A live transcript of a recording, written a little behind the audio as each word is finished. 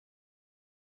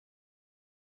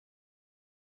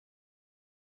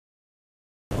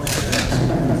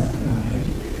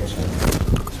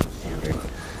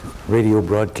radio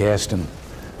broadcast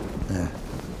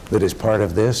that is part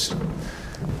of this.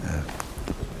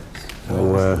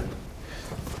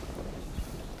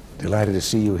 Delighted to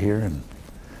see you here. And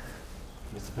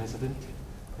Mr. President,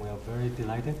 we are very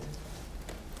delighted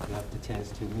to have the chance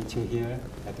to meet you here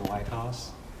at the White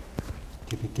House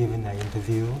to be given an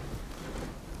interview.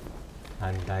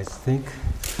 And I think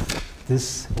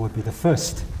this will be the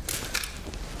first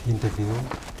interview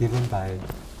given by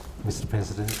Mr.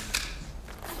 President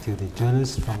to the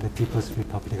journalists from the People's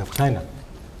Republic of China.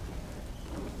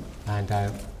 And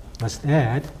I must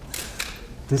add,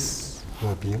 this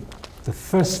will be the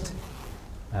first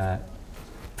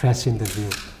press interview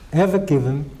ever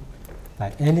given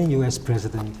by any US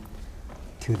president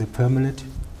to the permanent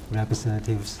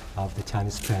representatives of the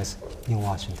Chinese press in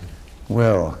Washington.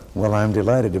 Well, I'm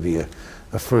delighted to be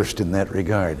a first in that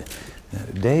regard.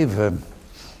 Dave,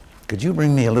 could you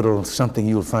bring me a little something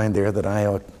you'll find there that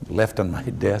I left on my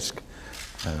desk?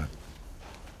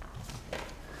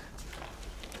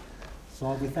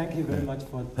 So we thank you very much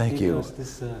for Thank giving you. us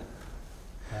this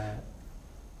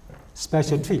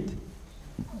special treat.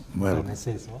 Well, if I may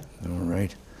say so. all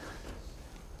right.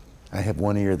 I have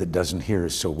one ear that doesn't hear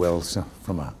so well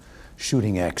from a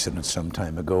shooting accident some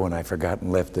time ago, and I forgot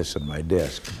and left this on my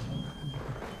desk.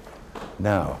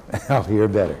 Now, I'll hear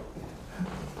better.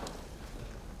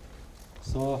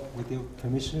 So with your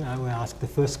permission, I will ask the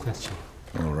first question.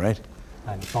 All right.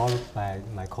 And followed by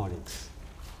my colleagues.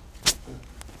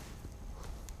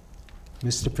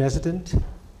 Mr. President,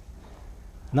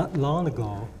 not long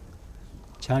ago,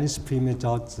 Chinese Premier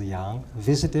Zhao Ziyang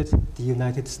visited the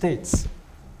United States.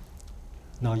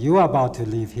 Now you are about to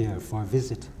leave here for a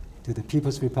visit to the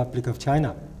People's Republic of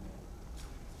China.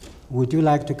 Would you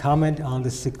like to comment on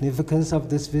the significance of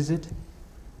this visit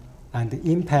and the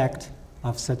impact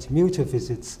of such mutual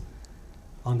visits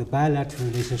on the bilateral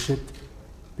relationship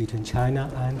between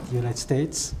China and the United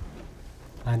States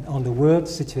and on the world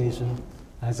situation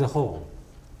as a whole?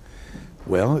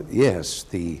 Well, yes,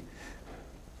 the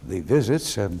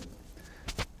visits,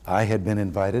 I had been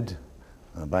invited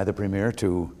by the Premier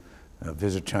to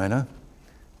visit China.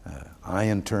 I,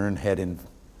 in turn, had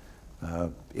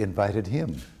invited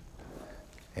him.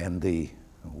 And the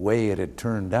way it had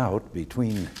turned out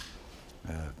between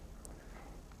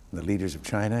the leaders of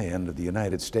China and of the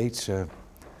United States,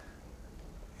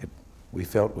 we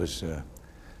felt was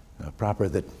proper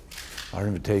that our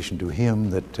invitation to him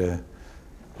that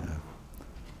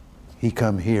he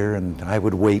come here and I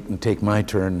would wait and take my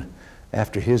turn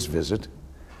after his visit.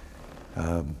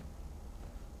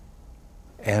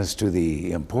 As to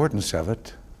the importance of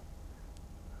it,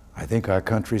 I think our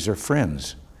countries are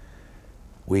friends.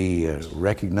 We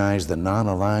recognize the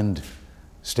non-aligned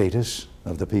status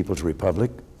of the People's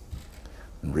Republic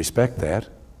and respect that,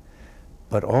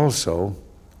 but also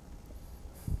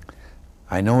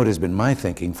I know it has been my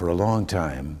thinking for a long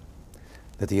time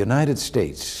that the United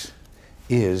States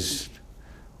is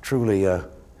truly a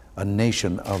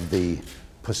nation of the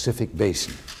Pacific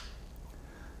Basin,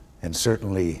 and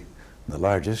certainly the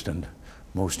largest and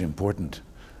most important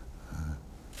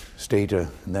state in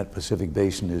that Pacific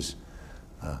Basin is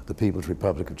the People's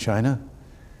Republic of China.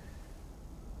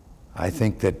 I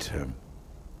think that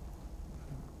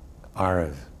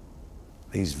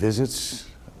these visits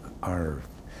are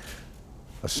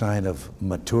a sign of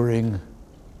maturing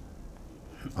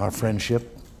our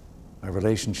friendship, our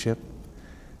relationship.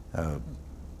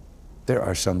 There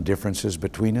are some differences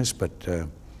between us, but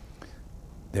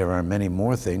there are many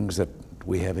more things that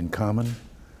we have in common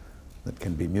that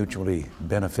can be mutually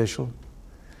beneficial.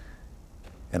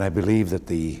 And I believe that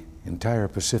the entire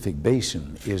Pacific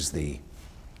Basin is the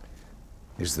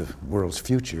world's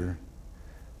future.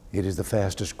 It is the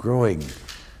fastest growing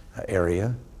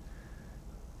area,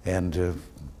 and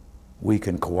we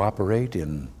can cooperate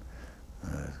in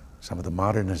some of the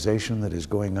modernization that is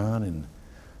going on in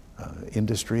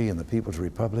industry in the People's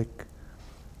Republic.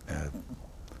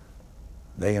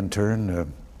 They in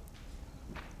turn,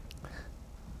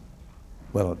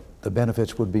 well, the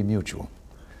benefits would be mutual.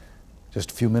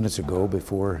 Just a few minutes ago,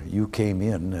 before you came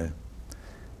in,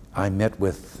 I met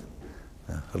with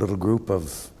a little group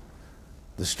of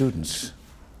the students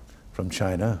from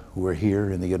China who are here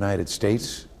in the United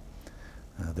States.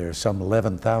 There are some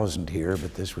 11,000 here,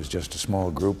 but this was just a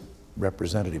small group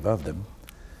representative of them.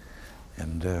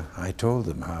 And I told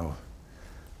them how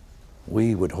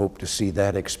we would hope to see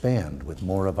that expand with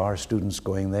more of our students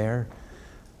going there,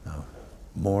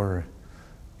 more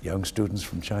young students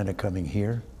from China coming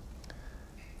here.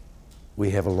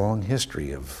 We have a long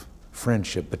history of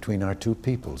friendship between our two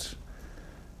peoples.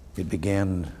 It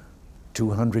began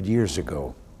 200 years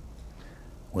ago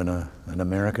when an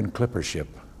American clipper ship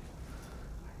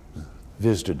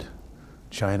visited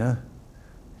China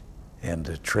and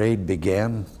the trade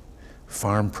began,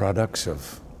 farm products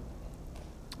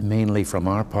mainly from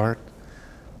our part,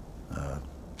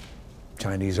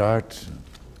 Chinese art,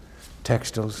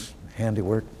 textiles,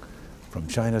 handiwork from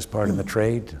China's part in the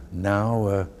trade.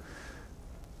 Now,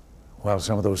 while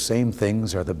some of those same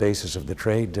things are the basis of the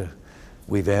trade,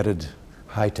 we've added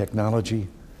high technology.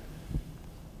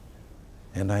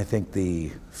 And I think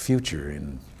the future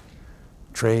in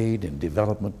trade and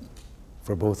development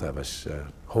for both of us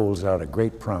holds out a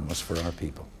great promise for our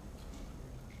people.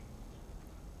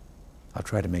 I'll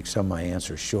try to make some of my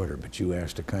answers shorter, but you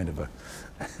asked a kind of a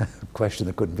question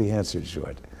that couldn't be answered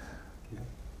short.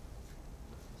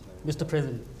 Mr.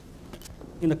 President,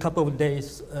 in a couple of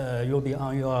days, you'll be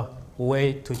on your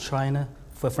way to China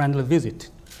for a friendly visit.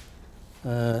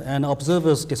 And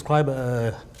observers describe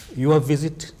your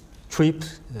visit trip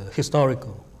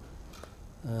historical.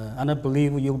 And I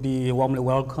believe you'll be warmly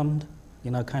welcomed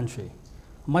in our country.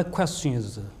 My question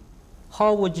is,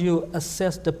 how would you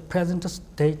assess the present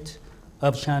state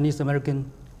of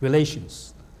Chinese-American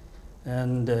relations?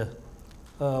 And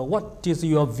what is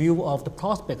your view of the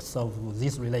prospects of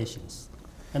these relations?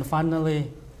 And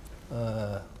finally,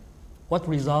 what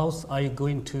results are you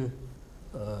going to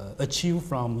achieve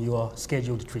from your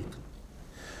scheduled trip?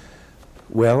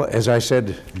 Well, as I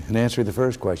said in answer to the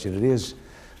first question, it is,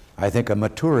 I think, a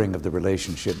maturing of the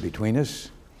relationship between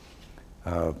us.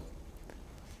 I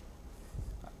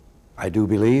do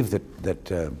believe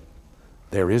that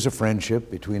there is a friendship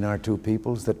between our two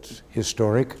peoples that's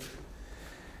historic.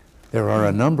 There are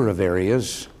a number of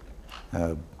areas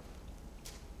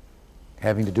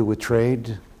having to do with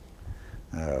trade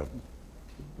that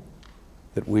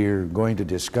we're going to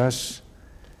discuss.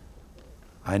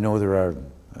 I know there are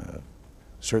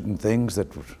certain things that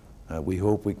we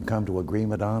hope we can come to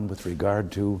agreement on with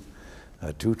regard to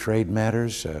trade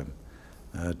matters.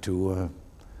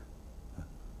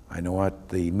 I know at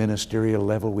the ministerial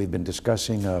level we've been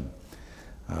discussing a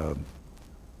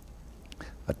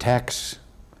tax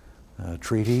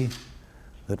treaty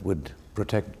that would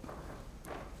protect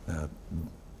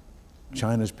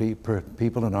China's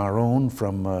people and our own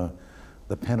from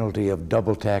the penalty of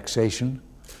double taxation.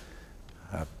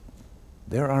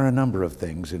 There are a number of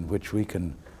things in which we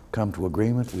can come to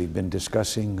agreement. We've been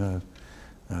discussing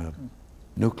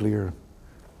nuclear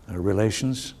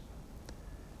relations.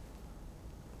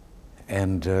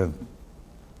 And,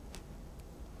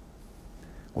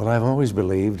 well, I've always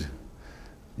believed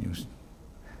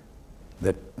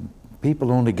that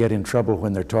people only get in trouble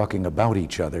when they're talking about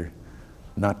each other,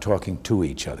 not talking to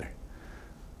each other.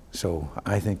 So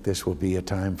I think this will be a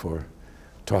time for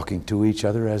talking to each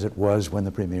other as it was when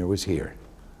the Premier was here.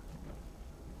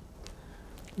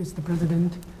 Mr.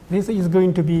 President, this is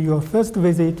going to be your first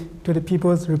visit to the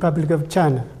People's Republic of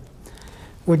China.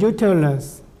 Would you tell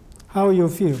us how you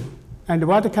feel and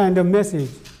what kind of message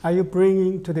are you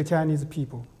bringing to the Chinese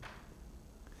people?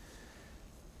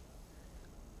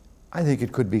 I think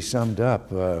it could be summed up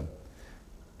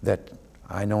that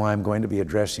I know I'm going to be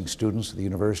addressing students at the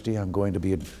university. I'm going to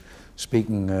be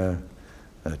speaking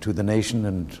to the nation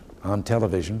and on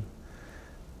television.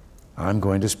 I'm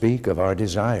going to speak of our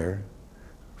desire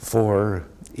for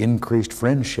increased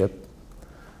friendship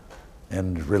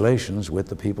and relations with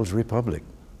the People's Republic.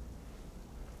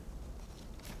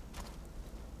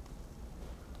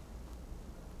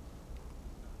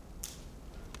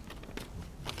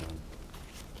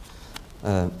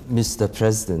 Mr.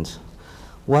 President,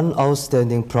 one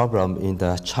outstanding problem in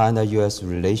the China-US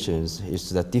relations is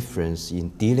the difference in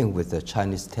dealing with the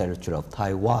Chinese territory of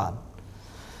Taiwan.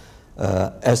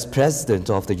 As President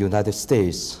of the United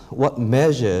States, what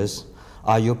measures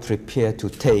are you prepared to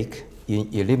take in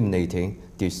eliminating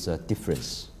this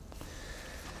difference?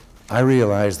 I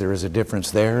realize there is a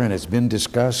difference there, and it's been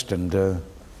discussed, and on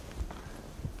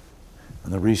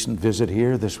the recent visit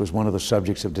here, this was one of the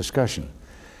subjects of discussion.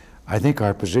 I think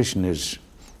our position is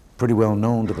pretty well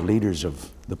known to the leaders of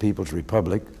the People's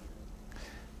Republic,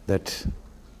 that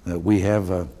we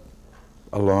have a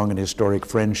long and historic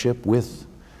friendship with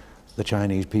the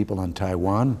Chinese people on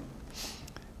Taiwan.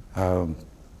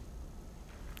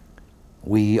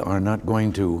 We are not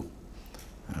going to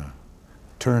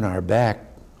turn our back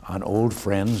on old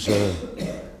friends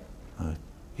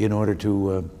in order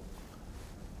to,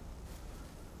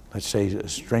 let's say,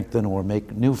 strengthen or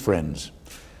make new friends.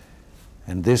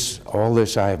 And all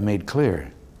this I have made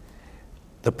clear.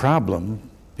 The problem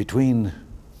between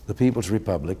the People's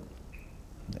Republic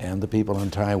and the people on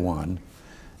Taiwan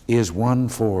is one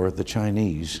for the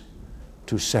Chinese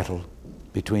to settle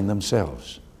between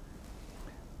themselves.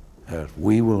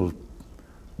 We will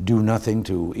do nothing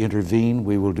to intervene.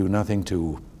 We will do nothing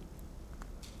to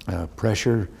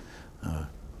pressure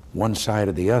one side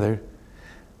or the other.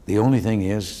 The only thing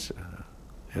is,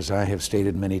 as I have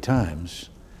stated many times,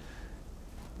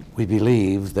 we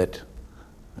believe that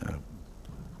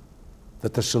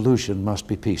that the solution must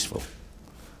be peaceful,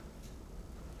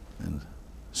 and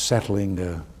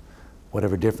settling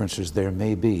whatever differences there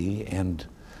may be, and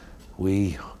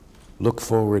we look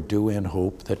forward to and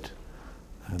hope that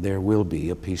there will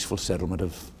be a peaceful settlement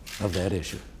of that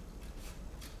issue.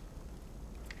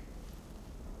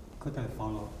 Could I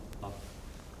follow up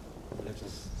a little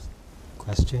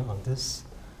question on this?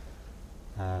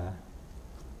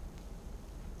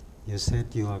 You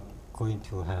said you are going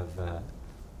to have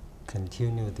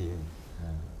continue the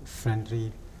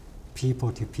friendly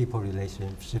people-to-people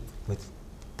relationship with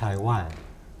Taiwan.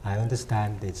 I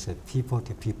understand it's a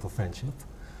people-to-people friendship,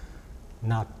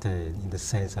 not in the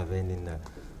sense of any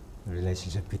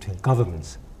relationship between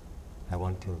governments. I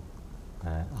want to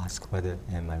ask whether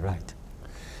am I right?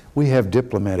 We have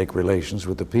diplomatic relations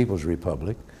with the People's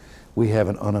Republic. We have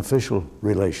an unofficial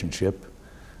relationship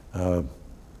with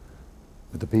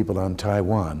the people on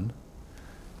Taiwan,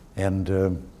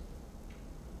 and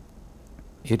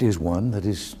it is one that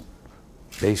is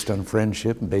based on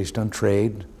friendship and based on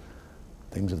trade,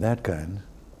 things of that kind.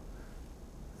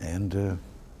 And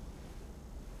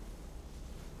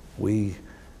we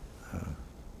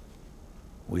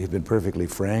have been perfectly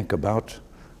frank about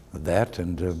that,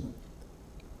 and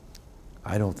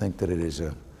I don't think that it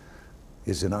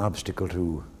is an obstacle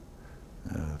to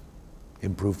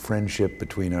improve friendship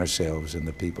between ourselves and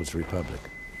the People's Republic.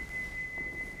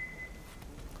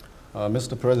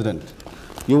 Mr. President,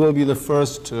 you will be the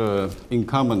first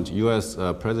incumbent U.S.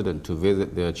 president to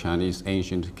visit the Chinese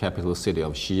ancient capital city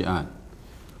of Xi'an.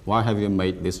 Why have you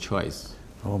made this choice?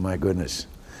 Oh my goodness,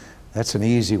 that's an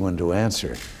easy one to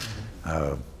answer.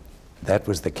 That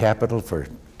was the capital for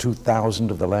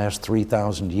 2,000 of the last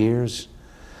 3,000 years.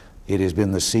 It has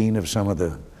been the scene of some of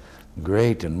the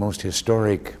great and most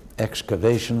historic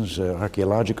excavations,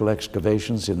 archaeological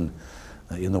excavations in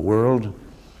the world.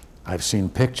 I've seen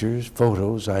pictures,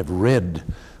 photos, I've read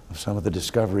of some of the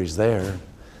discoveries there,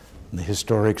 and the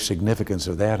historic significance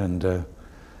of that, and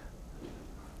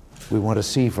we want to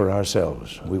see for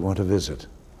ourselves. We want to visit.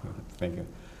 Thank you.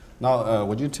 Now,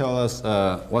 would you tell us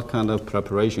what kind of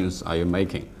preparations are you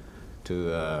making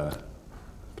to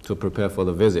prepare for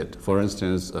the visit? For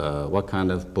instance, what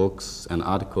kind of books and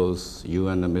articles you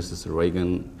and Mrs.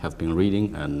 Reagan have been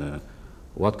reading, and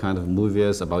what kind of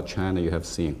movies about China you have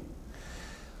seen?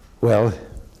 Well,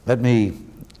 let me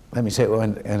say, well,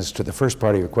 and as to the first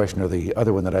part of your question, or the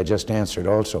other one that I just answered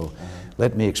also,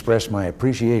 let me express my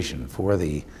appreciation for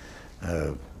the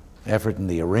effort and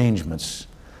the arrangements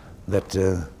that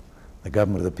the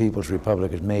government of the People's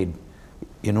Republic has made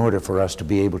in order for us to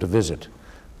be able to visit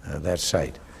that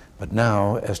site. But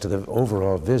now, as to the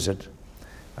overall visit,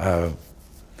 I,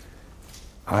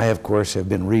 of course, have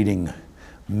been reading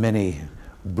many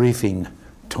briefing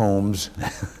tomes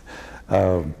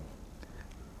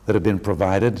that have been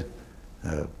provided,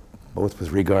 both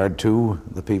with regard to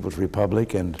the People's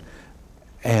Republic and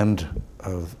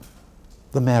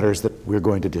the matters that we're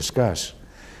going to discuss.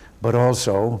 But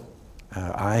also,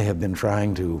 I have been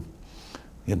trying to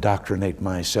indoctrinate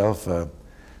myself.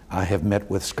 I have met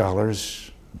with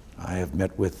scholars. I have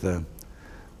met with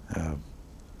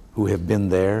who have been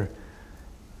there.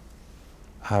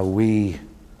 I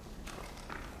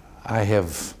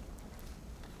have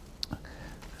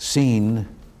seen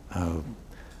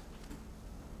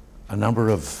a number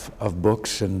of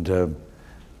books, and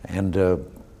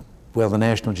well, the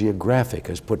National Geographic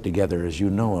has put together, as you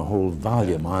know, a whole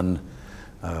volume on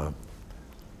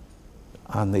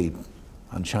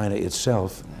China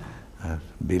itself.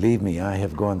 Believe me, I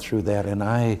have gone through that, and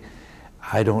I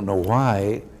don't know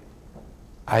why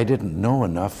I didn't know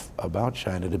enough about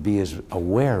China to be as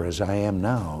aware as I am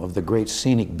now of the great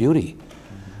scenic beauty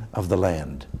of the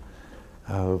land.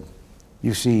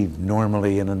 You see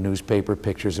normally in a newspaper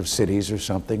pictures of cities or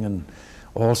something, and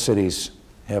all cities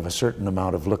have a certain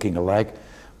amount of looking alike,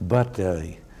 but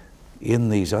in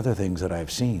these other things that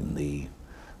I've seen, the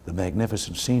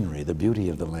magnificent scenery, the beauty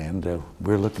of the land,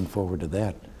 we're looking forward to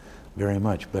that very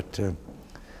much. But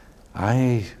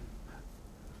I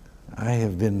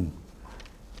have been,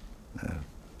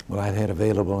 well, I've had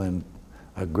available in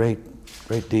a great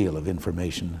deal of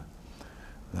information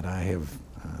that I have,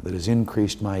 that has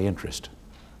increased my interest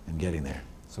in getting there.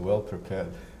 So well prepared.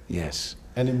 Yes.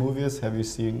 Any movies have you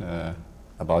seen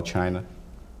about China?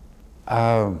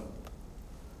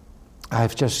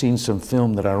 I've just seen some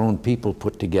film that our own people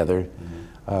put together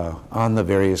on the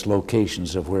various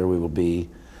locations of where we will be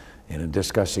and in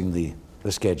discussing the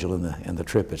schedule and the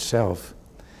trip itself.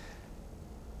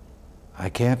 I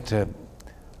can't,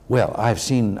 well, I've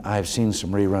seen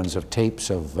some reruns of tapes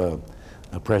of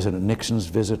President Nixon's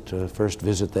first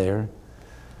visit there.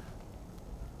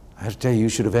 I have to tell you, you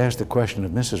should have asked the question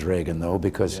of Mrs. Reagan, though,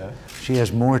 because she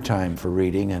has more time for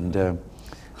reading, and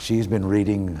she's been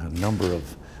reading a number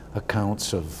of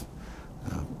accounts of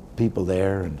people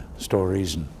there and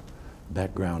stories and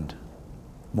background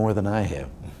more than I have.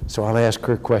 So I'll ask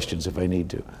her questions if I need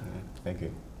to. Thank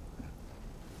you.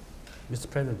 Mr.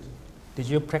 President, did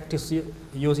you practice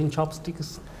using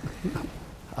chopsticks?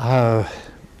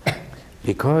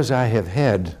 Because I have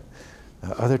had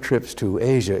other trips to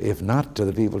Asia, if not to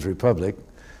the People's Republic,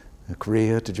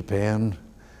 Korea, to Japan,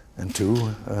 and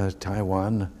to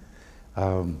Taiwan.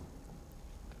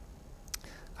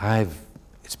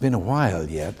 It's been a while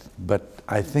yet, but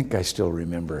I think I still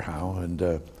remember how,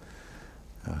 and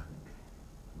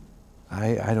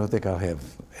I don't think I'll have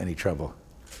any trouble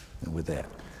with that.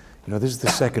 You know, this is the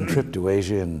second trip to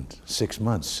Asia in 6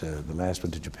 months, the last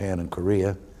one to Japan and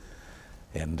Korea,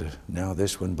 and now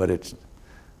this one, but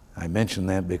I mention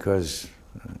that because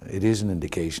it is an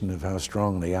indication of how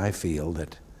strongly I feel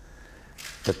that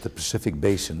the Pacific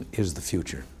Basin is the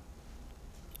future.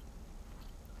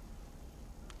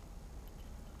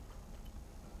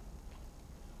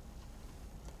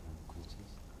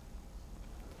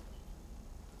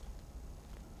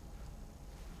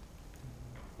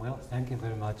 Well, thank you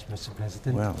very much, Mr.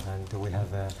 President. Well, and we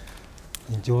have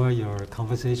enjoyed your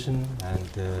conversation.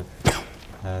 And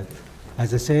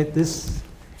as I said, this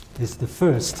is the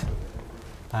first,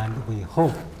 and we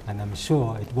hope, and I'm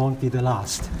sure it won't be the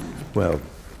last. Well,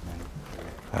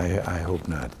 I hope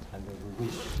not. And we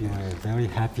wish you a very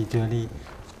happy journey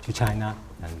to China,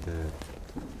 and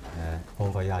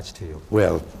bon voyage to you.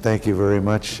 Well, thank you very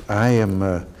much. I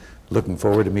am looking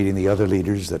forward to meeting the other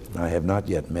leaders that I have not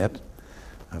yet met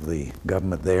of the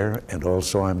government there, and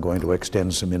also I'm going to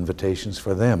extend some invitations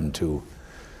for them to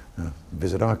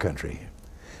visit our country.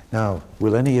 Now,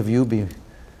 will any of you be,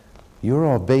 you're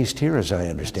all based here as I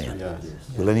understand. Yes.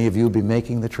 Will any of you be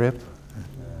making the trip?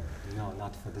 No,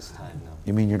 not for this time, no.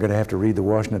 You mean you're going to have to read the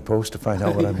Washington Post to find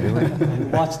out what I'm doing?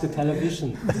 And watch the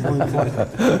television, more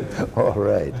important. All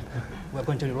right. We're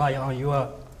going to rely on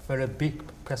your very big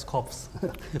press corps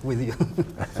with you.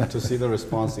 To see the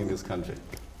response in this country.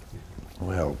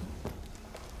 Well,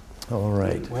 all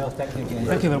right. Well, thank you again.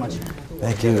 Thank you very much.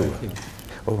 Thank you.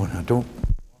 Oh, now don't